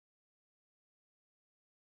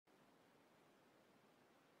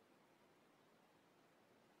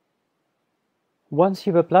Once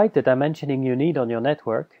you've applied the dimensioning you need on your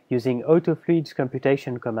network using AUTOFLUID's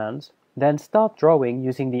computation commands, then start drawing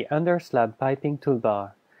using the Under Slab Piping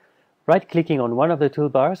toolbar. Right-clicking on one of the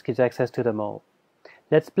toolbars gives access to them all.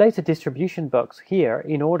 Let's place a distribution box here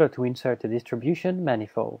in order to insert a distribution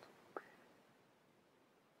manifold.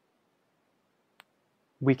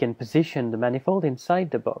 We can position the manifold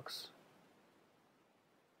inside the box,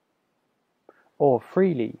 or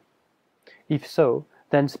freely. If so,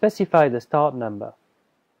 then specify the start number.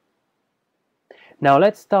 Now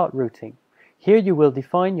let's start routing. Here you will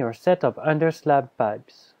define your set of under slab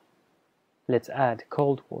pipes. Let's add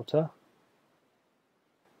cold water.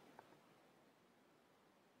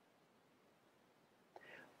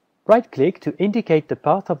 Right-click to indicate the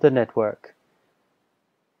path of the network.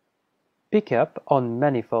 Pick up on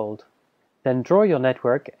Manifold. Then draw your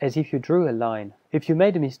network as if you drew a line. If you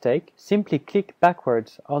made a mistake, simply click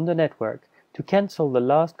backwards on the network to cancel the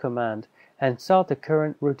last command and start the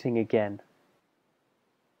current routing again.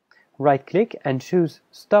 Right-click and choose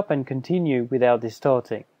Stop and Continue without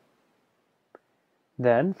distorting.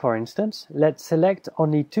 Then, for instance, let's select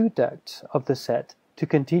only 2 ducts of the set to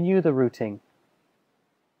continue the routing.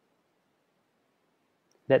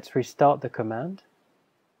 Let's restart the command.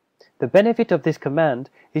 The benefit of this command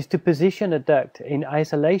is to position a duct in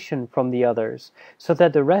isolation from the others, so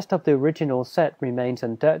that the rest of the original set remains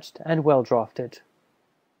untouched and well drafted.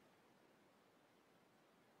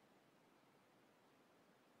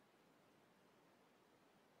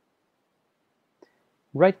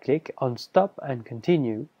 Right-click on Stop and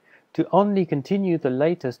Continue to only continue the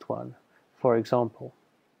latest one, for example.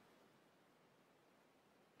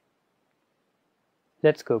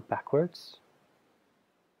 Let's go backwards.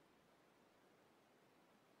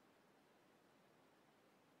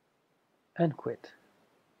 And quit.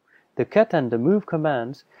 The cut and the move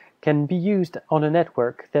commands can be used on a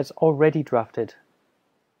network that's already drafted.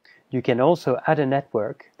 You can also add a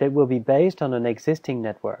network that will be based on an existing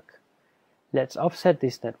network. Let's offset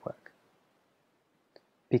this network.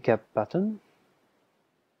 Pick up button.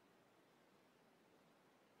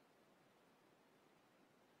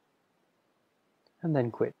 And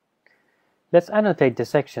then quit. Let's annotate the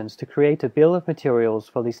sections to create a bill of materials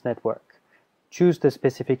for this network. Choose the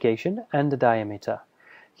specification and the diameter.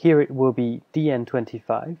 Here it will be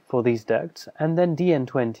DN25 for these ducts and then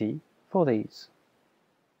DN20 for these.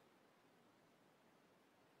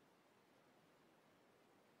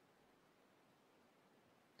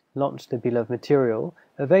 Launch the bill of material,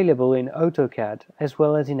 available in AutoCAD as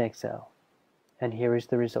well as in Excel. And here is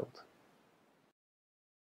the result.